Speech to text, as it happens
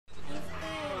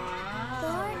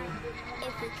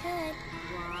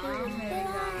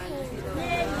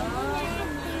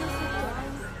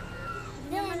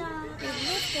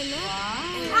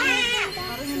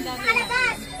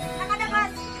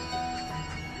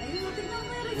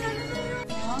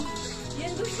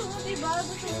diba?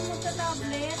 Gusto mo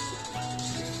magka-tablet?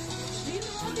 Dito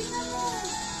mo, tingnan mo.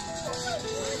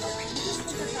 Gusto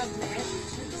mo magka-tablet?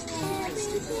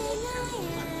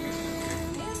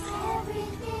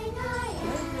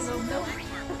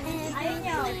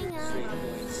 Ayaw niyo.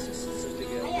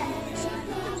 Ayan.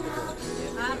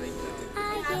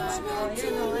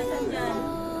 Ayan o, asan dyan?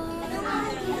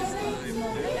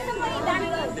 Ito mo, idami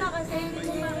ko sa kasi hindi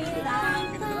ko makita.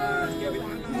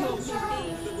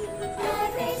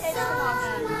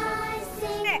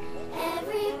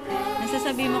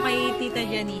 Nasasabi mo kay Tita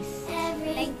Janice?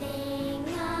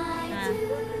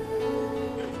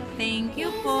 Thank you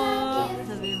po.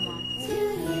 Sabi mo.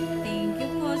 Thank you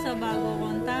po sa bago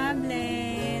kong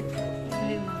tablet.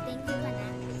 Sabi mo.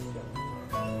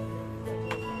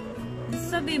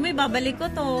 Sabi mo, babalik ko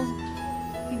to.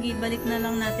 Sige, balik na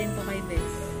lang natin to kay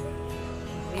Bess.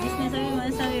 Bilis niya, sabi mo.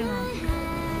 Ano sabi mo?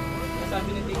 Sabi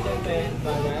ni Tita Ben,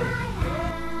 bagay.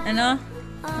 Ano?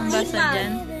 Ang basa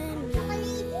dyan?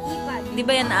 Di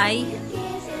ba yan I?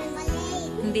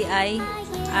 Hindi I.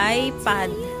 iPad.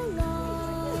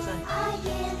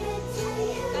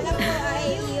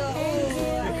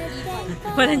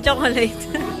 Walang chocolate.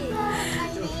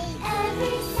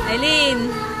 Aileen.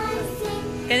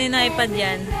 Kanino iPad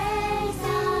yan?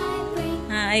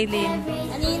 Ha, Aileen.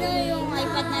 Kanino yung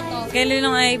iPad na to? Kanino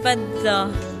iPad to?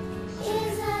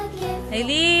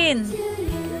 Aileen.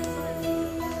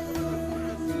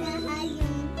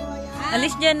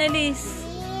 Alis dyan, alis.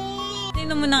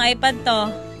 Kanino mo ng iPad to?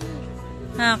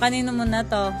 Ha, kanino mo na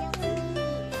to?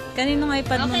 Kaninong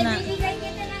iPad mo na? Bigay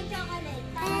kita ng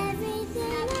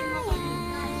chocolate.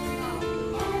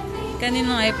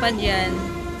 Kaninong iPad yan?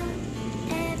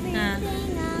 Ha?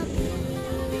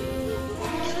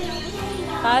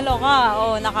 Talo ka.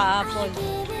 Oh, naka-apple.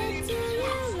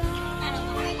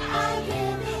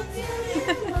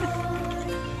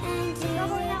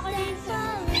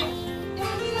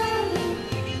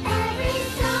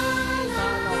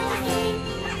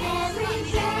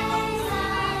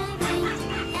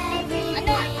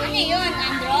 Ano yun?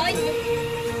 Android?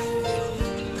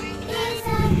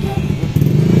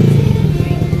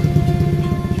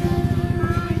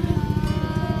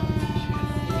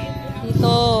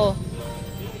 Ito.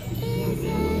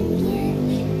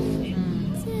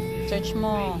 Search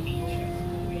mo.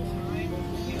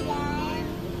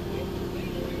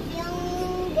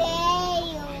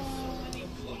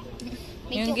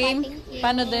 Yung game?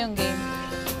 Paano daw yung game?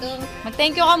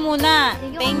 Mag-thank you ka muna.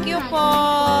 Thank you po.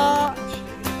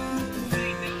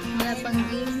 Wala pang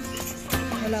game.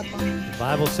 Wala pang. The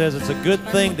Bible says it's a good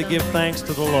thing to give thanks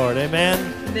to the Lord. Amen?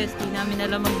 Best, di namin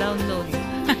alam mag-download.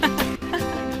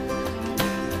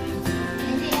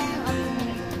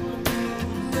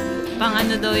 Pang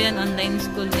ano daw yan, online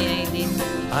school ni Aileen.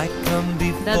 I come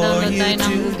before Da-download you tayo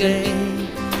ng Google today, Meet.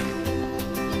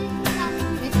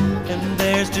 and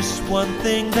there's just one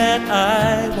thing that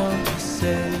I want to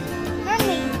say.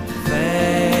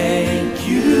 Thank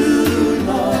you,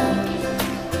 Lord.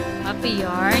 Happy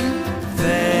yarn.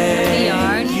 Happy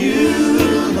yarn. Thank you,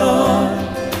 Lord,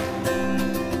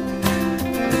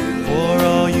 for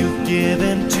all you've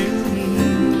given to me,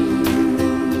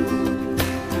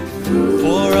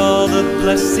 for all the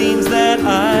blessings that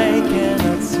I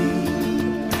cannot see.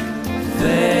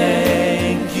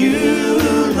 Thank you,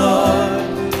 Lord.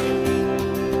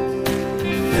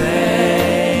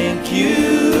 Thank you,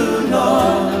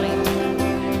 Lord.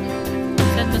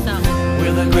 Saan mo sa akin?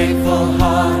 With a grateful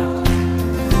heart,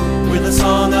 with a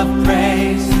song of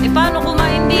praise, Eh, paano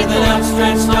kumain dito? with an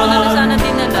outstretched Ako na lang arm, sana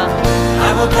dinala. I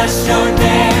will bless your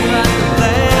name.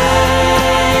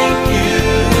 Thank you,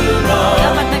 Lord.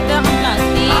 Dapat nagdala kang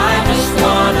plastic. I just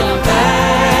wanna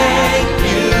thank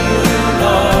you,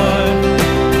 Lord.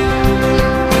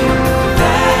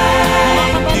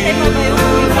 Thank you,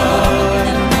 Lord.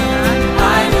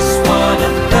 I just wanna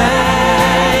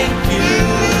thank you,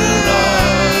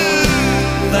 Lord.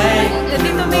 Thank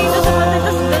Dito may ito sa pati,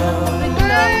 tas ganun mo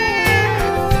bigla.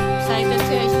 Excited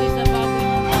si Ashley sa bago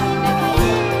ng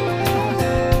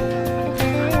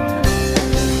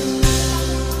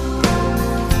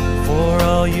for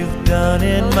all you've done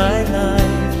in my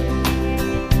life.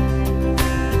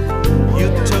 You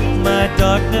took my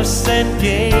darkness and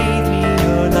gave me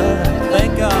your light.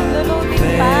 Thank God.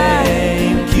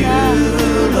 Thank you,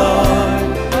 Lord.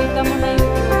 Pagka mo na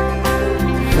yung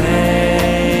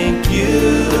Thank you,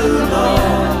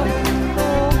 Lord.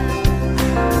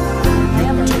 You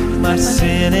took my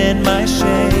sin and my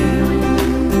shame.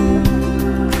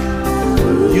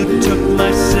 You took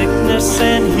my sickness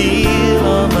and healed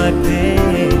all my pain.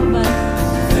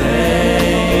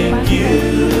 Thank you,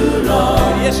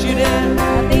 Lord. Yes, you did.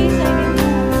 ate, sa akin mo.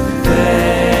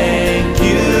 Thank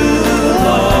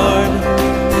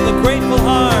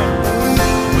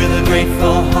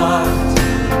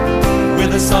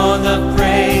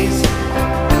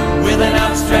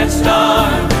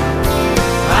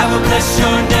bless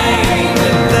your name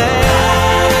and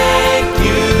thank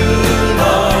you,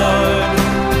 Lord.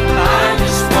 I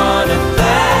just want to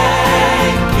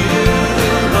thank you,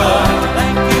 Lord.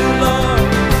 Thank you, Lord.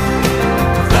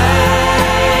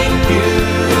 Thank you,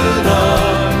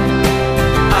 Lord.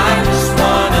 I just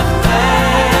want to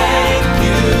thank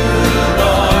you,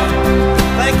 Lord.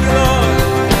 Thank you, Lord.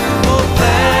 Oh,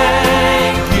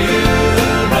 thank you,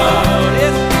 Lord.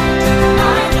 Yes.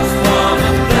 I just want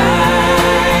to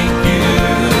thank you,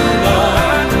 Lord.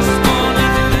 I just want to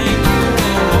thank you,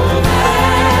 Lord.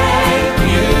 Thank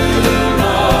you,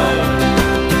 Lord.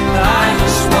 I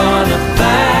just want to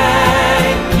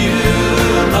thank you,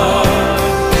 Lord.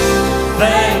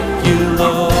 Thank you,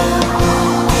 Lord.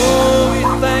 Oh, we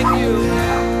thank you.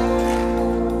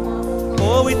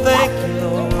 Oh, we thank you,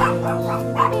 Lord.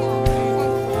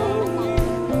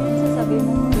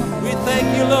 We thank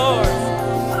you, Lord.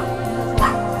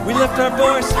 We lift our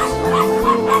voices.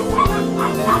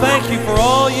 We thank you for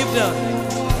all you've done,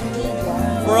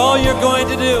 for all you're going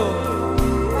to do.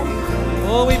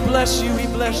 Oh, we bless you, we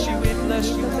bless you, we bless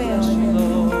you, we bless you,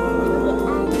 Lord.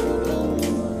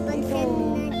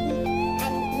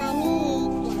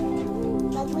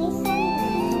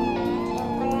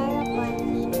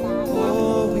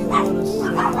 Oh, we want to say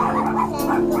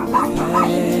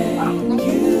thank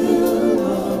you,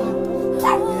 Lord.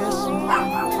 Yes,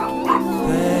 Lord.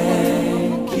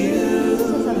 Thank you,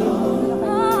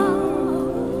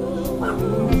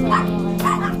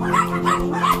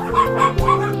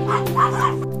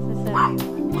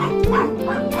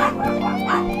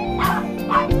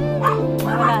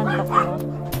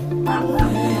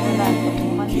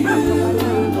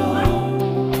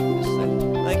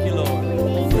 Thank you, Lord.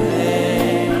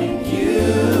 Thank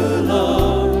you,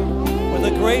 Lord. With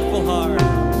a grateful heart,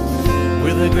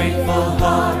 with a grateful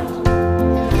heart,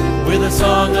 with a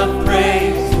song of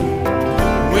praise,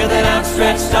 with an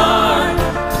outstretched arm,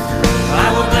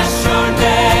 I will bless your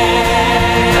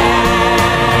name.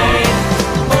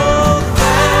 Oh,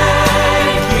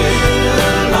 thank you,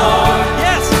 Lord.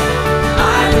 Yes,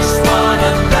 I just want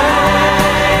to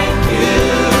thank you,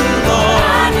 Lord.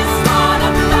 I just want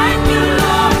to thank you,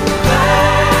 Lord.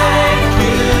 Thank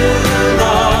you,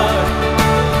 Lord.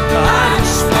 I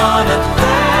just want to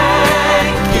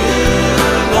thank you,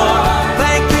 Lord.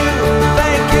 Thank you,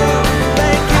 thank you,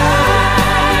 thank you.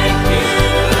 Thank you,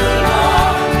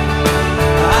 Lord.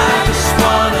 I just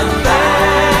want to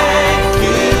thank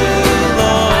you,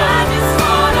 Lord. I just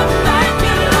want to thank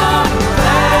you, Lord.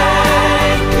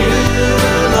 Thank you,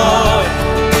 Lord.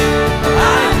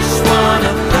 I just want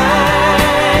to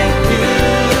thank you,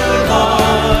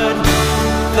 Lord.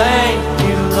 Thank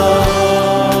you, Lord.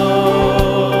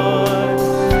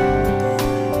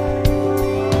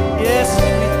 Yes,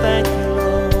 we thank you,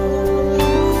 Lord,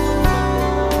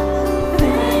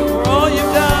 for all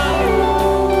you've done.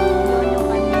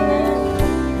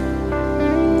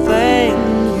 Thank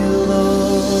you,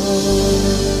 Lord.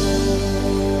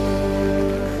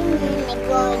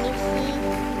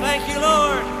 Thank you,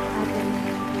 Lord.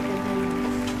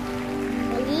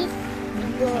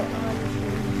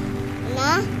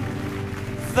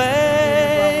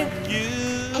 Thank you,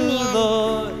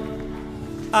 Lord.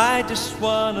 I just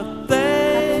want to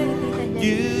thank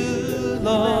you,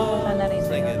 Lord.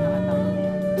 Sing it.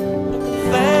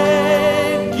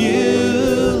 Thank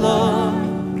you, Lord.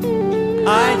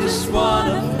 I just want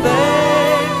to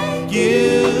thank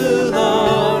you,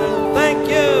 Lord. Thank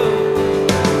you.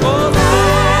 Oh,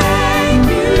 thank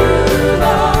you,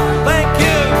 Lord. Thank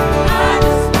you. I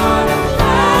just want to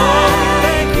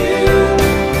thank you.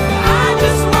 I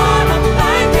just want to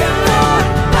thank you, Lord.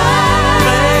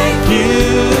 Thank you,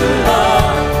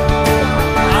 Lord.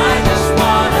 I just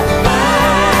want to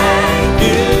thank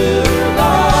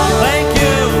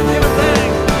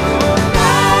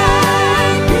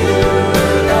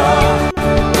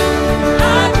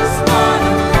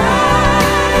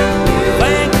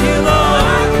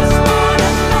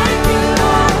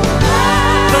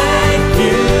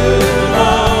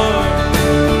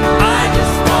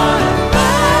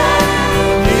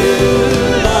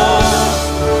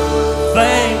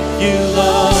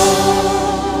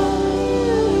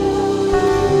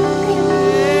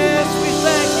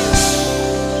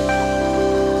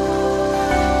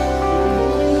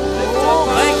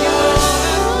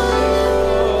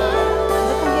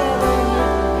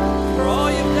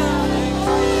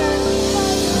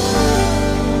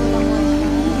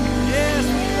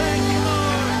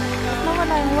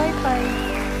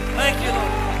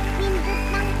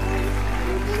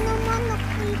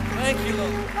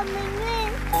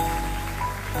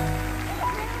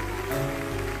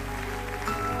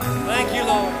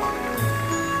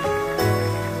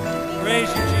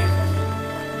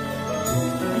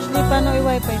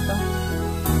pa ito.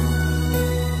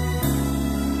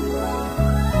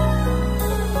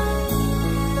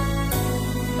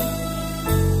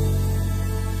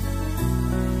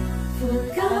 For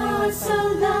God so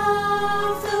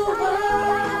loved the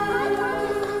world,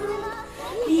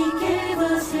 He gave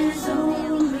us His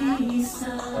only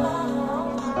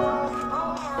Son,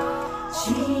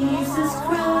 Jesus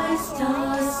Christ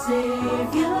our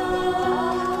Savior,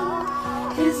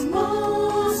 His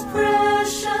most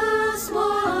precious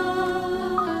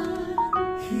one.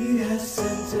 He has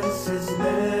sent us His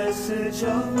message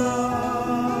of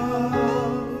love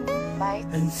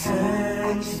and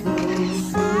sends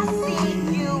those who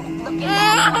believe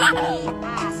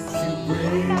to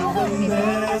bring the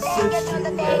message to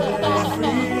everyone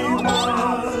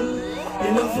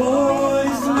in a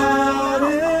voice loud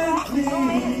and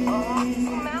clear.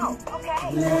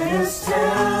 Let us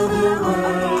tell the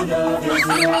word of His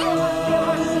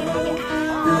love,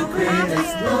 the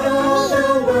greatest love the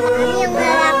world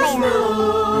has known.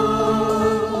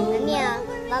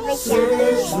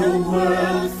 Search the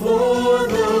world for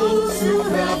those who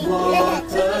have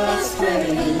walked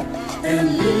astray and